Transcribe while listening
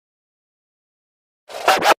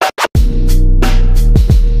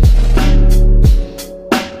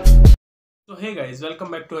guys, welcome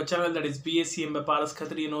back to our channel that is BACM by Paras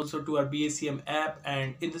Khatri and also to our BACM app.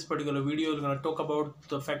 And in this particular video, we're going to talk about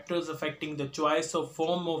the factors affecting the choice of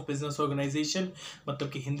form of business organization. मतलब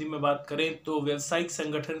कि हिंदी में बात करें तो व्यावसायिक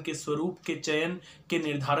संगठन के स्वरूप के चयन के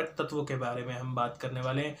निर्धारक तत्वों के बारे में हम बात करने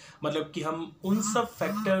वाले हैं। मतलब कि हम उन सब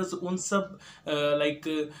फैक्टर्स, उन सब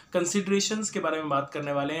कंसिडरेशंस के बारे में बात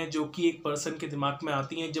करने वाले हैं जो कि एक पर्सन के दिमाग में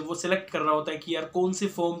आती हैं जब वो सिलेक्ट कर रहा होता है कि यार कौन से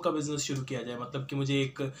फॉर्म का बिजनेस शुरू किया जाए। मतलब कि मुझे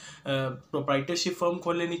एक प्रोप्राइटरशिप फर्म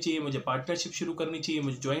खोल लेनी चाहिए, मुझे पार्टनरशिप शुरू करनी चाहिए,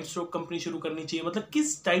 मुझे जॉइंट स्टॉक कंपनी शुरू करनी चाहिए। मतलब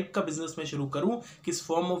किस टाइप का बिजनेस मैं शुरू करूं, किस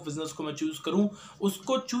फॉर्म ऑफ बिजनेस को मैं चूज करूं,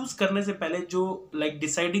 उसको चूज करने से पहले जो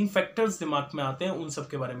डिसाइडिंग फैक्टर्स दिमाग में आते हैं उन सब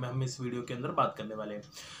के बारे में हम इस वीडियो के अंदर बात करने वाले हैं।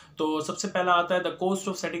 तो सबसे पहला आता है the cost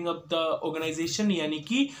of setting up the organisation, यानी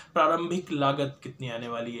कि प्रारंभिक लागत कितनी आने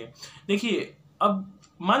वाली है। देखिए, अब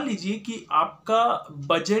मान लीजिए कि आपका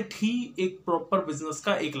बजट ही एक प्रॉपर बिजनेस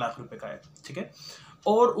का 1 लाख रुपए का है, ठीक है,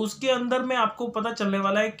 और उसके अंदर में आपको पता चलने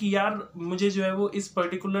वाला है कि यार मुझे जो है वो इस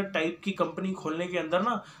पर्टिकुलर टाइप की कंपनी खोलने के अंदर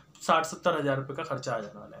ना 60-70 हज़ार रुपए का खर्चा आ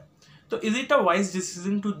जाने वाला है। तो is it a wise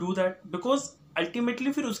decision to do that? Because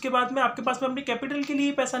ultimately फिर उसके बाद में आपके पास में अपनी कैपिटल के लिए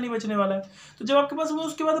ही पैसा नहीं बचने वाला है। तो जब आपके पास में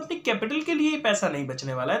उसके बाद अपनी कैपिटल के लिए ही पैसा नहीं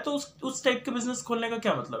बचने वाला है तो उस टाइप के बिजनेस खोलने का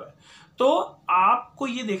क्या मतलब है? तो आपको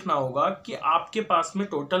ये देखना होगा कि आपके पास में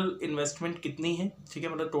टोटल इन्वेस्टमेंट कितनी है, ठीक है,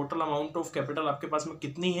 मतलब टोटल अमाउंट ऑफ कैपिटल आपके पास में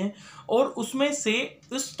कितनी है और उसमें से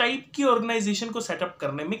इस टाइप की ऑर्गेनाइजेशन को सेटअप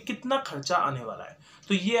करने में कितना खर्चा आने वाला है।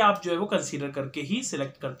 तो ये आप जो है वो कंसीडर करके ही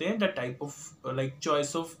सिलेक्ट करते हैं the type of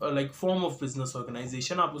choice of form of business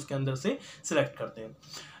organisation, आप उसके अंदर से सिलेक्ट करते हैं।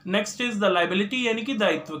 नेक्स्ट इज द लायबिलिटी, यानी कि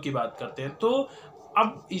दायित्व की बात करते हैं। तो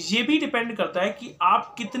अब ये भी डिपेंड करता है कि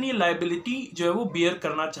आप कितनी लायबिलिटी जो है वो बियर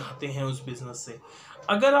करना चाहते हैं उस बिजनेस से।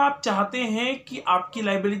 अगर आप चाहते हैं कि आपकी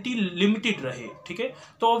लायबिलिटी लिमिटेड रहे, ठीक है,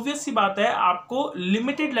 तो ऑब्वियस सी बात है आपको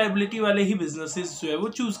लिमिटेड लायबिलिटी वाले ही बिजनेसेस जो है वो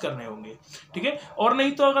चूज करने होंगे, ठीक है। और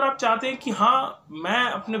नहीं तो अगर आप चाहते हैं कि हाँ मैं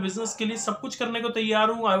अपने बिजनेस के लिए सब कुछ करने को तैयार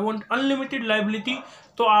हूँ, आई वांट अनलिमिटेड लायबिलिटी,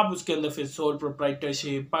 तो आप उसके अंदर फिर सोल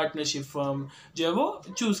प्रोप्राइटरशिप, पार्टनरशिप फर्म जो है वो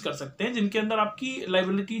चूज कर सकते हैं जिनके अंदर आपकी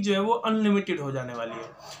लायबिलिटी जो है वो अनलिमिटेड हो जाने वाली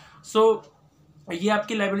है। सो ये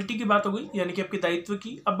आपकी लायबिलिटी की बात हो गई, यानी कि आपके दायित्व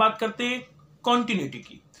की। अब बात करते हैं कॉन्टिन्यूटी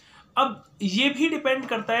की। अब ये भी डिपेंड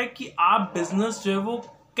करता है कि आप बिजनेस जो है वो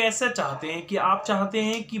कैसे चाहते हैं, कि आप चाहते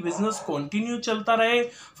हैं कि बिजनेस कंटिन्यू चलता रहे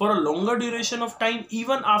for a longer duration of time,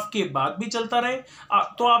 even आपके बाद भी चलता रहे,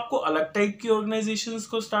 तो आपको अलग टाइप की ऑर्गेनाइजेशंस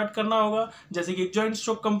को स्टार्ट करना होगा, जैसे कि एक जॉइंट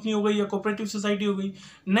स्टॉक कंपनी हो गई या कोऑपरेटिव सोसाइटी हो गई।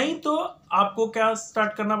 नहीं तो आपको क्या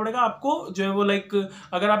स्टार्ट करना पड़ेगा, आपको जो है वो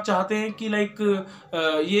अगर आप चाहते हैं कि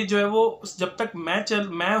ये जो है वो जब तक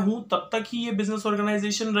मैं हूं तब तक ही ये बिजनेस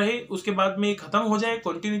ऑर्गेनाइजेशन रहे, उसके बाद में ये खत्म हो जाए,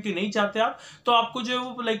 कंटिन्यूटी नहीं चाहते आप, तो आपको जो है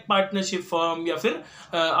वो पार्टनरशिप फर्म या फिर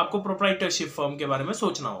आपको प्रोप्राइटरशिप फर्म के बारे में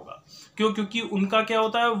सोचना होगा। क्योंकि उनका क्या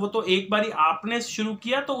होता है, वो तो एक बारी आपने शुरू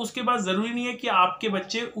किया तो उसके बाद जरूरी नहीं है कि आपके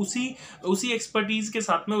बच्चे उसी एक्सपर्टीज के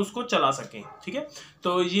साथ में उसको चला सकें, ठीक है।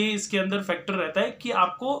 तो ये इसके अंदर फैक्टर रहता है कि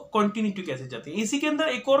आपको कंटिन्यूटी कैसे जाती है। इसी के अंदर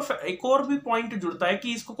एक और भी पॉइंट जुड़ता है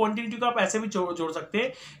कि इसको कंटिन्यूटी को आप ऐसे भी जोड़ सकते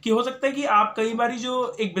हैं कि हो सकता है कि आप कई बारी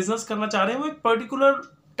जो एक बिजनेस करना चाह रहे हैं वो एक पर्टिकुलर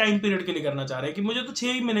टाइम पीरियड के लिए करना चाह रहे हैं कि मुझे तो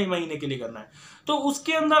 6 महीने के लिए करना है, तो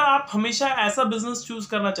उसके अंदर आप हमेशा ऐसा बिजनेस चूज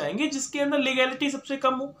करना चाहेंगे जिसके अंदर लीगैलिटी सबसे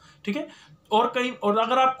कम हो, ठीक है। और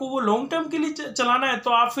अगर आपको वो लॉन्ग टर्म के लिए चलाना है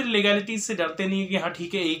तो आप फिर लीगैलिटीज से डरते नहीं है कि हाँ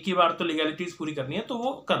ठीक है एक ही बार तो लीगैलिटीज पूरी करनी है तो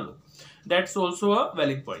वो कर लो। That's also a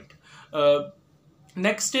valid point.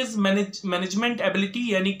 Next is management ability,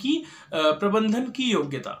 यानी कि प्रबंधन की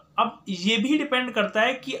योग्यता। अब ये भी डिपेंड करता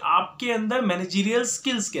है कि आपके अंदर मैनेजरियल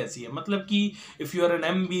स्किल्स कैसी है। मतलब कि if you are N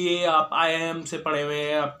MBA, आप IIM से पढ़े हुए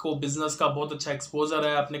हैं, आपको बिजनेस का बहुत अच्छा एक्सपोजर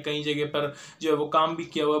है, आपने कई जगह पर जो है वो काम भी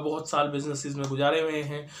किया हुआ है, बहुत साल बिजनेसेस में गुजारे हुए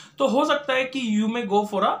हैं, तो हो सकता है कि you may go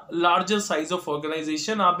for a larger size of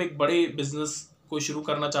organisation. आप एक बड़े बिजनेस को शुरू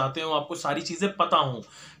करना चाहते हो, आपको सारी चीजें पता हो,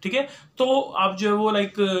 ठीक है, तो आप जो है वो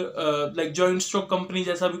जॉइंट स्टॉक कंपनी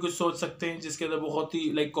जैसा भी कुछ सोच सकते हैं जिसके अंदर बहुत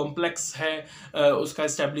ही कॉम्प्लेक्स है उसका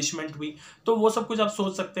एस्टेब्लिशमेंट भी, तो वो सब कुछ आप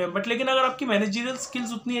सोच सकते हैं। बट लेकिन अगर आपकी मैनेजरियल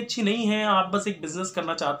स्किल्स उतनी अच्छी नहीं है, आप बस एक बिजनेस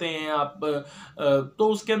करना चाहते हैं आप, तो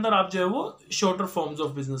उसके अंदर आप जो है वो शॉर्टर फॉर्म्स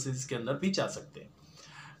ऑफ बिजनेसेस के अंदर भी जा सकते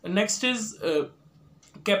हैं। Next is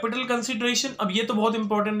capital consideration. अब ये तो बहुत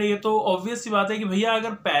इंपॉर्टेंट है, ये तो ऑब्वियस सी बात है कि भैया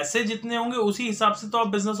अगर पैसे जितने होंगे उसी हिसाब से तो आप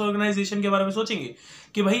बिजनेस ऑर्गेनाइजेशन के बारे में सोचेंगे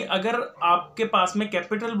कि भाई अगर आपके पास में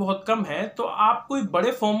कैपिटल बहुत कम है तो आप कोई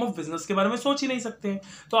बड़े फॉर्म ऑफ बिजनेस के बारे में सोच ही नहीं सकते हैं,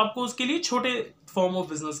 तो आपको उसके लिए छोटे फॉर्म ऑफ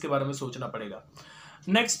बिजनेस के बारे में सोचना पड़ेगा।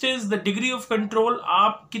 Next is the degree of control.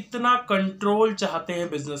 आप कितना कंट्रोल चाहते हैं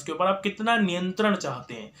बिजनेस के ऊपर, आप कितना नियंत्रण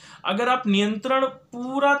चाहते हैं। अगर आप नियंत्रण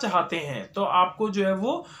पूरा चाहते हैं तो आपको जो है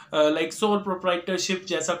वो लाइक सोल प्रोप्राइटरशिप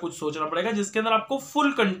जैसा कुछ सोचना पड़ेगा, जिसके अंदर आपको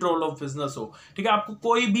फुल कंट्रोल ऑफ बिजनेस हो, ठीक है, आपको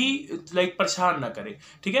कोई भी लाइक परेशान ना करे,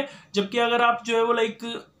 ठीक है। जबकि अगर आप जो है वो लाइक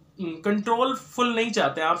कंट्रोल फुल नहीं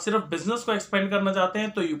चाहते हैं, आप सिर्फ बिजनेस को एक्सपेंड करना चाहते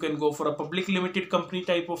हैं, तो you can go for a public limited company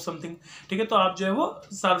type of something, ठीक है। तो आप जो है वो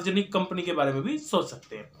सार्वजनिक कंपनी के बारे में भी सोच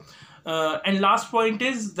सकते हैं। And last point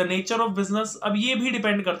is the nature of business. अब ये भी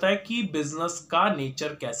डिपेंड करता है कि बिजनेस का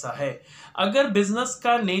नेचर कैसा है। अगर बिजनेस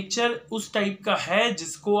का नेचर उस टाइप का है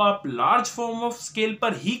जिसको आप लार्ज फॉर्म ऑफ स्केल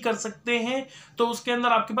पर ही कर सकते हैं, तो उसके अंदर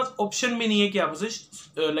आपके पास ऑप्शन भी नहीं है कि आप उसे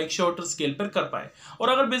लाइक शॉर्टर स्केल पर कर पाए। और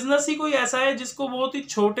अगर बिजनेस ही कोई ऐसा है जिसको बहुत ही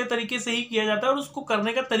छोटे तरीके से ही किया जाता है और उसको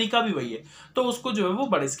करने का तरीका भी वही है, तो उसको जो है वो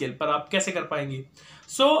बड़े स्केल पर आप कैसे कर पाएंगे।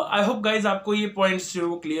 सो आई होप गाइज आपको ये पॉइंट्स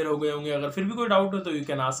जो क्लियर हो गए होंगे। अगर फिर भी कोई डाउट हो तो you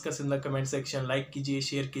can ask us in the comment section. Like कीजिए,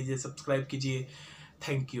 शेयर कीजिए, सब्सक्राइब कीजिए।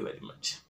 Thank you very much.